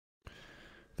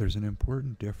There's an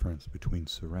important difference between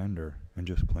surrender and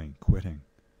just plain quitting.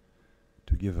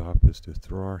 To give up is to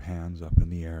throw our hands up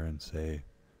in the air and say,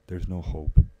 "There's no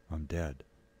hope, I'm dead,"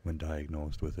 when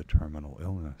diagnosed with a terminal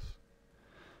illness.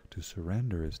 To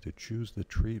surrender is to choose the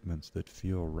treatments that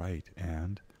feel right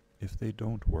and, if they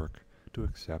don't work, to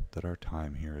accept that our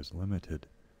time here is limited.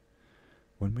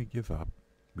 When we give up,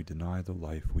 we deny the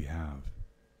life we have.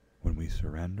 When we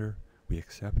surrender, we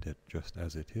accept it just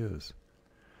as it is.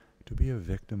 To be a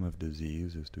victim of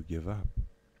disease is to give up,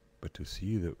 but to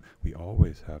see that we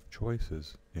always have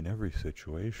choices in every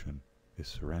situation is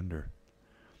surrender.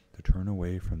 To turn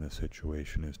away from the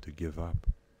situation is to give up.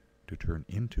 To turn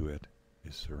into it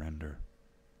is surrender.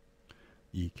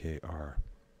 EKR.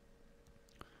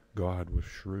 God was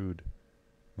shrewd.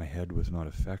 My head was not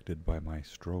affected by my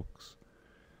strokes.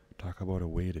 Talk about a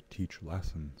way to teach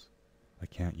lessons. I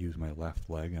can't use my left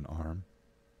leg and arm,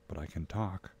 but I can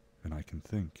talk and I can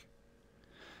think.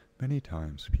 Many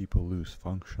times people lose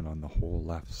function on the whole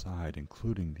left side,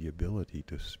 including the ability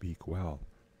to speak well.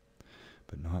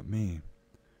 But not me.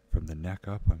 From the neck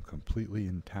up, I'm completely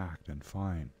intact and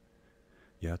fine.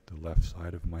 Yet the left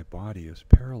side of my body is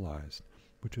paralyzed,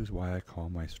 which is why I call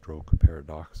my stroke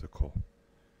paradoxical.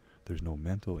 There's no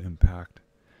mental impact,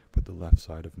 but the left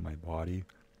side of my body,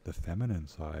 the feminine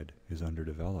side, is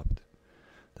underdeveloped.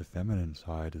 The feminine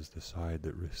side is the side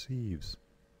that receives.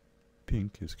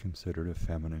 Pink is considered a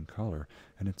feminine color,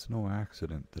 and it's no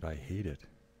accident that I hate it.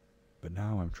 But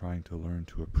now I'm trying to learn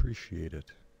to appreciate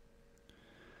it.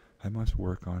 I must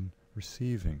work on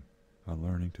receiving, on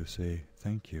learning to say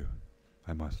thank you.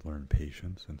 I must learn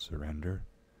patience and surrender.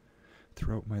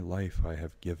 Throughout my life I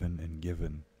have given and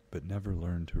given, but never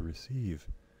learned to receive.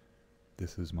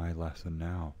 This is my lesson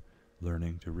now,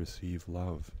 learning to receive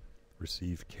love,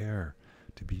 receive care,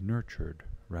 to be nurtured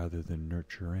rather than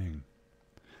nurturing.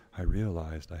 I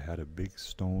realized I had a big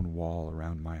stone wall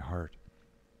around my heart.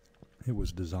 It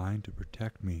was designed to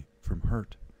protect me from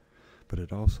hurt, but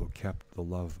it also kept the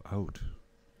love out.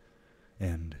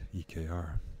 End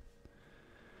EKR.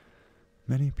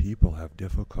 Many people have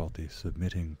difficulty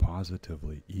submitting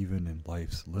positively even in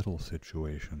life's little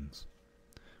situations.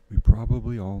 We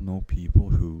probably all know people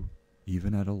who,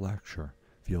 even at a lecture,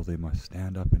 feel they must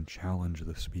stand up and challenge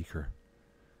the speaker.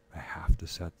 I have to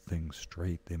set things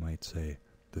straight, they might say.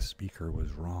 The speaker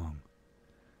was wrong.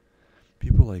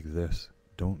 People like this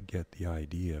don't get the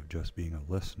idea of just being a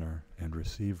listener and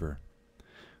receiver.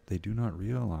 They do not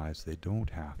realize they don't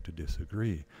have to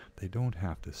disagree. They don't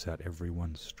have to set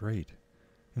everyone straight.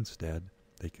 Instead,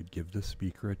 they could give the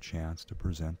speaker a chance to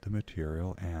present the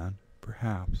material and,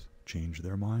 perhaps, change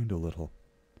their mind a little.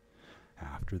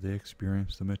 After they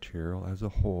experience the material as a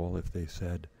whole, if they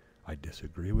said, "I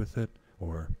disagree with it,"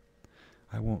 or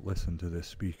 "I won't listen to this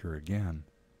speaker again,"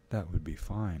 that would be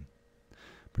fine.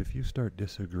 But if you start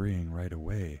disagreeing right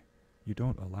away, you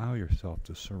don't allow yourself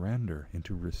to surrender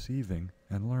into receiving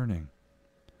and learning.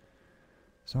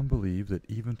 Some believe that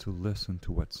even to listen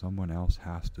to what someone else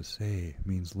has to say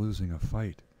means losing a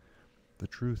fight. The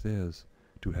truth is,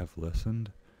 to have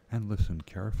listened, and listened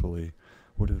carefully,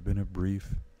 would have been a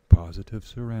brief, positive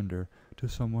surrender to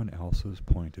someone else's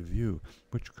point of view,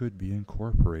 which could be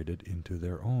incorporated into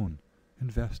their own,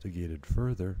 investigated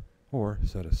further, or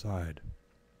set aside.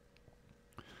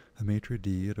 A maitre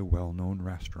d' at a well-known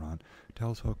restaurant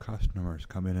tells how customers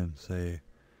come in and say,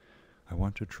 "I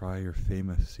want to try your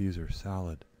famous Caesar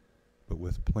salad, but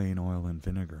with plain oil and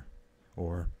vinegar,"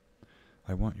 or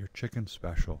 "I want your chicken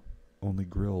special, only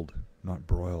grilled, not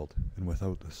broiled, and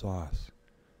without the sauce."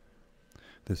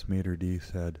 This maitre d'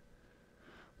 said,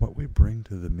 "What we bring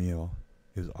to the meal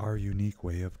is our unique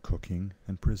way of cooking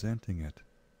and presenting it.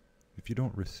 If you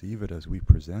don't receive it as we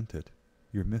present it,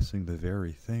 you're missing the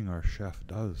very thing our chef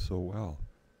does so well.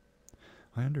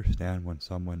 I understand when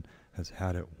someone has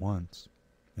had it once,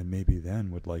 and maybe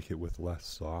then would like it with less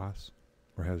sauce,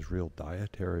 or has real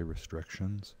dietary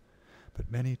restrictions, but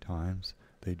many times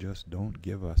they just don't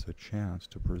give us a chance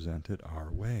to present it our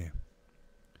way.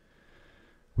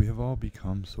 We have all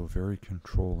become so very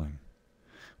controlling.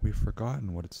 We've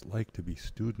forgotten what it's like to be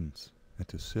students and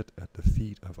to sit at the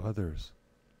feet of others.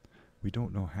 We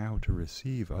don't know how to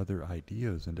receive other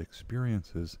ideas and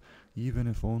experiences, even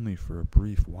if only for a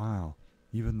brief while,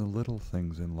 even the little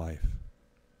things in life.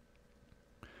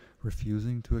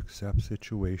 Refusing to accept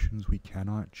situations we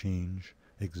cannot change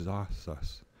exhausts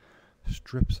us,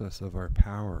 strips us of our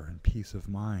power and peace of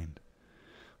mind.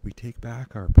 We take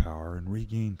back our power and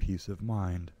regain peace of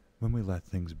mind when we let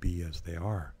things be as they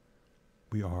are.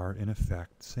 We are, in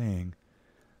effect, saying,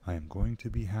 "I am going to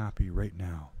be happy right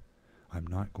now. I'm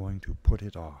not going to put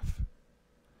it off."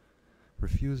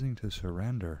 Refusing to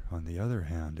surrender, on the other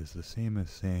hand, is the same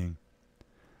as saying,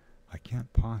 I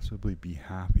can't possibly be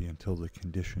happy until the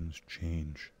conditions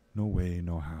change. No way,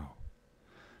 no how.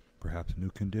 Perhaps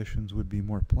new conditions would be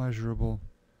more pleasurable,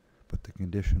 but the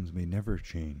conditions may never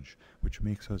change, which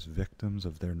makes us victims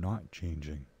of their not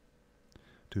changing.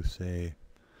 To say,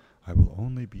 I will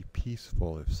only be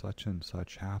peaceful if such and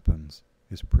such happens,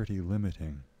 is pretty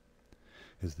limiting.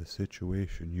 Is the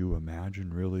situation you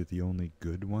imagine really the only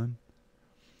good one?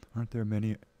 Aren't there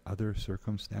many other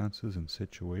circumstances and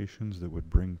situations that would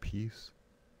bring peace,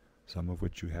 some of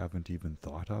which you haven't even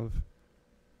thought of?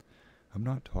 I'm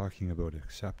not talking about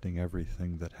accepting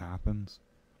everything that happens.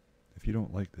 If you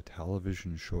don't like the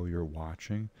television show you're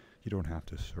watching, you don't have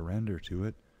to surrender to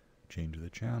it. Change the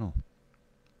channel.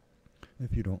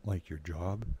 If you don't like your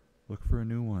job, look for a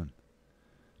new one.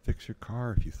 Fix your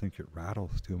car if you think it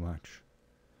rattles too much.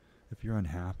 If you're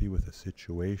unhappy with a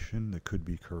situation that could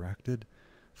be corrected,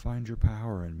 find your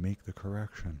power and make the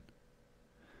correction.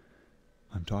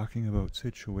 I'm talking about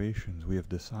situations we have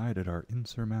decided are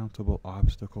insurmountable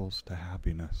obstacles to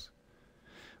happiness.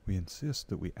 We insist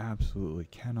that we absolutely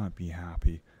cannot be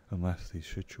happy unless these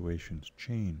situations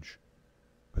change,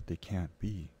 but they can't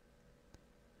be.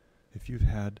 If you've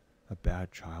had a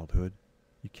bad childhood,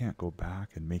 you can't go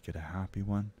back and make it a happy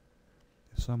one.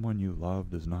 If someone you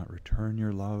love does not return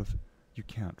your love, you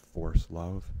can't force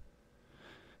love.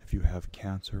 If you have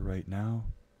cancer right now,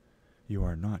 you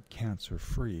are not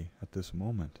cancer-free at this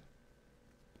moment.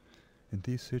 In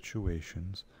these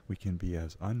situations, we can be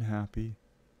as unhappy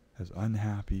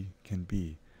can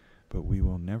be, but we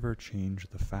will never change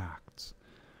the facts.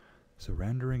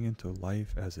 Surrendering into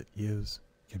life as it is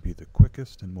can be the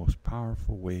quickest and most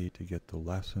powerful way to get the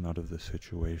lesson out of the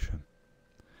situation.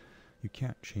 You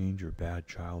can't change your bad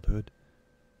childhood,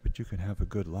 but you can have a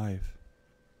good life.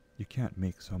 You can't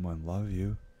make someone love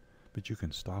you, but you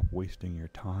can stop wasting your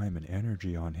time and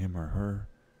energy on him or her.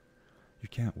 You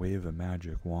can't wave a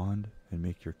magic wand and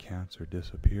make your cancer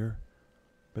disappear,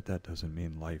 but that doesn't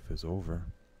mean life is over.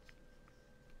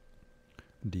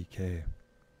 DK.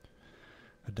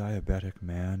 A diabetic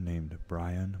man named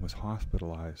Brian was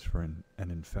hospitalized for an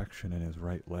infection in his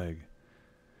right leg.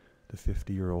 The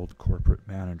 50-year-old corporate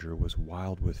manager was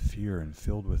wild with fear and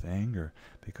filled with anger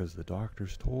because the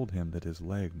doctors told him that his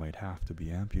leg might have to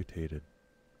be amputated.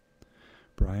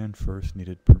 Brian first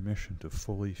needed permission to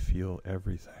fully feel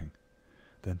everything,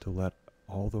 then to let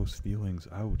all those feelings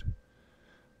out.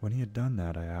 When he had done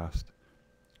that, I asked,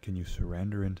 "Can you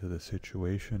surrender into the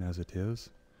situation as it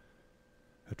is?"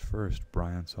 At first,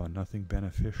 Brian saw nothing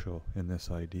beneficial in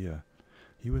this idea.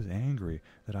 He was angry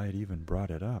that I had even brought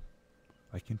it up.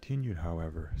 I continued,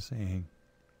 however, saying,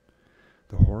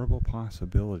 "The horrible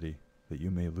possibility that you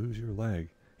may lose your leg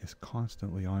is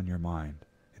constantly on your mind.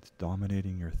 It's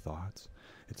dominating your thoughts.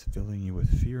 It's filling you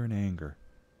with fear and anger.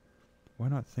 Why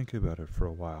not think about it for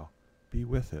a while? Be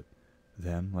with it.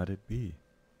 Then let it be.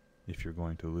 If you're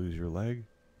going to lose your leg,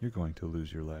 you're going to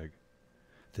lose your leg.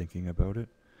 Thinking about it,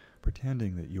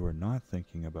 pretending that you are not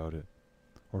thinking about it,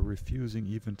 or refusing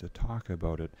even to talk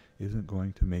about it isn't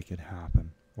going to make it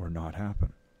happen or not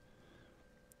happen.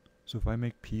 So if I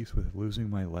make peace with losing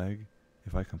my leg,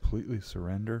 if I completely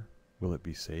surrender, will it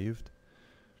be saved?"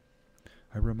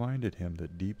 I reminded him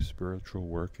that deep spiritual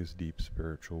work is deep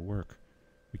spiritual work.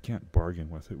 We can't bargain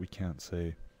with it. We can't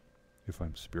say, if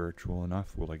I'm spiritual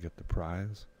enough, will I get the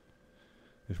prize?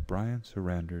 If Brian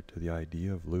surrendered to the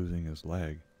idea of losing his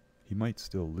leg, he might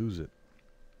still lose it.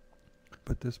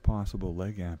 But this possible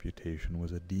leg amputation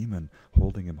was a demon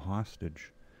holding him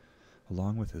hostage,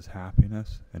 along with his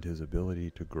happiness and his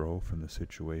ability to grow from the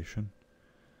situation.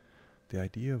 The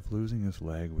idea of losing his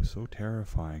leg was so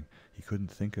terrifying he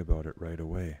couldn't think about it right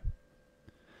away.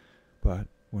 But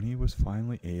when he was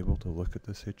finally able to look at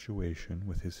the situation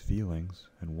with his feelings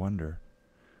and wonder,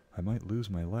 I might lose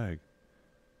my leg.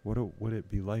 What would it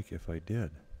be like if I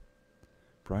did?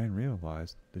 Brian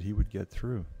realized that he would get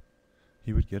through.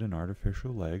 He would get an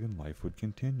artificial leg and life would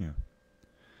continue.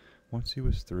 Once he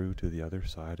was through to the other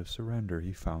side of surrender,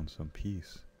 he found some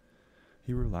peace.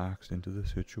 He relaxed into the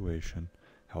situation,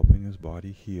 helping his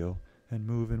body heal and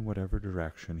move in whatever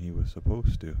direction he was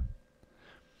supposed to.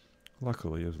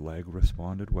 Luckily, his leg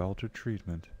responded well to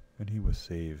treatment, and he was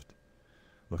saved.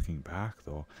 Looking back,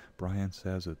 though, Brian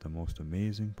says that the most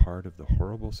amazing part of the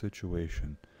horrible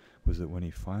situation was that when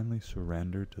he finally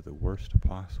surrendered to the worst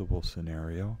possible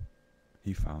scenario,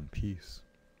 he found peace.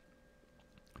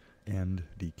 End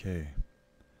DK.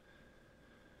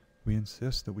 We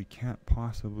insist that we can't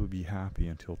possibly be happy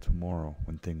until tomorrow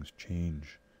when things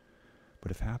change. But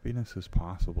if happiness is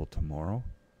possible tomorrow,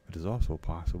 it is also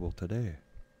possible today.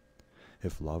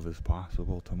 If love is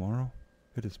possible tomorrow,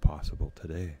 it is possible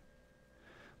today.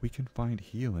 We can find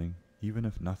healing even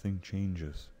if nothing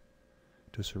changes.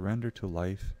 To surrender to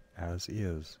life as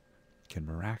is can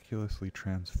miraculously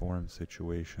transform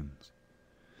situations.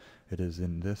 It is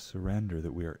in this surrender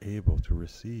that we are able to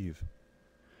receive.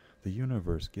 The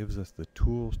universe gives us the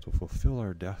tools to fulfill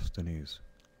our destinies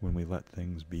when we let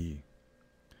things be.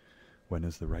 When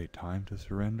is the right time to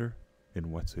surrender?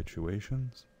 In what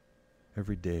situations?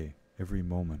 Every day, every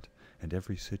moment, and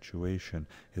every situation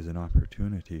is an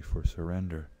opportunity for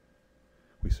surrender.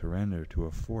 We surrender to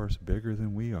a force bigger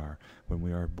than we are when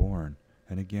we are born,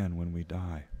 and again when we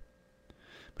die.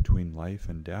 Between life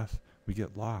and death, we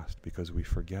get lost because we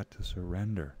forget to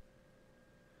surrender.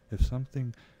 If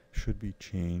something should be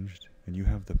changed and you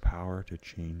have the power to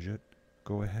change it,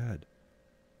 go ahead.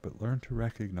 But learn to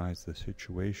recognize the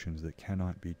situations that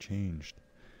cannot be changed.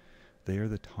 They are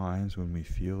the times when we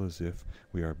feel as if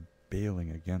we are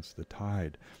bailing against the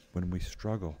tide, when we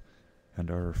struggle and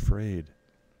are afraid.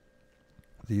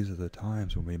 These are the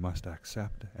times when we must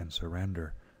accept and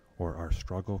surrender, or our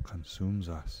struggle consumes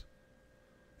us.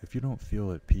 If you don't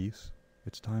feel at peace,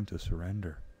 it's time to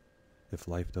surrender. If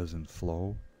life doesn't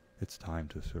flow, it's time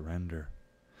to surrender.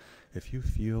 If you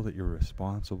feel that you're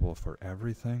responsible for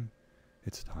everything,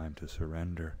 it's time to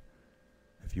surrender.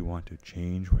 If you want to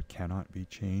change what cannot be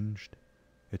changed,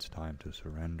 it's time to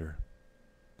surrender.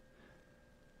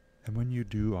 And when you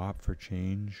do opt for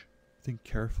change, think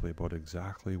carefully about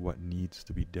exactly what needs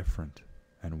to be different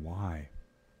and why.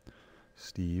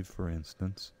 Steve, for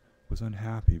instance, was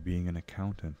unhappy being an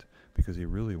accountant because he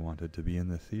really wanted to be in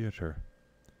the theater.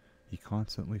 He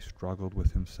constantly struggled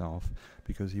with himself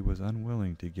because he was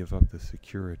unwilling to give up the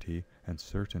security and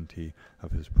certainty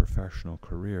of his professional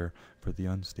career for the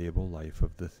unstable life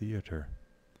of the theater.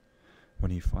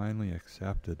 When he finally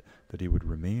accepted that he would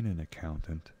remain an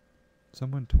accountant,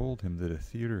 someone told him that a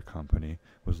theater company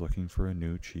was looking for a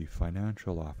new chief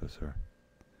financial officer.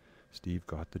 Steve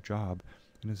got the job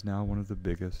and is now one of the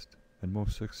biggest and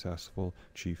most successful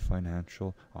chief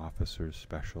financial officers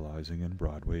specializing in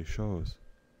Broadway shows.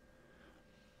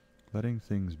 Letting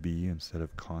things be instead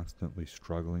of constantly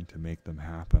struggling to make them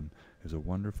happen is a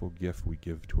wonderful gift we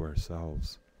give to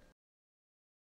ourselves.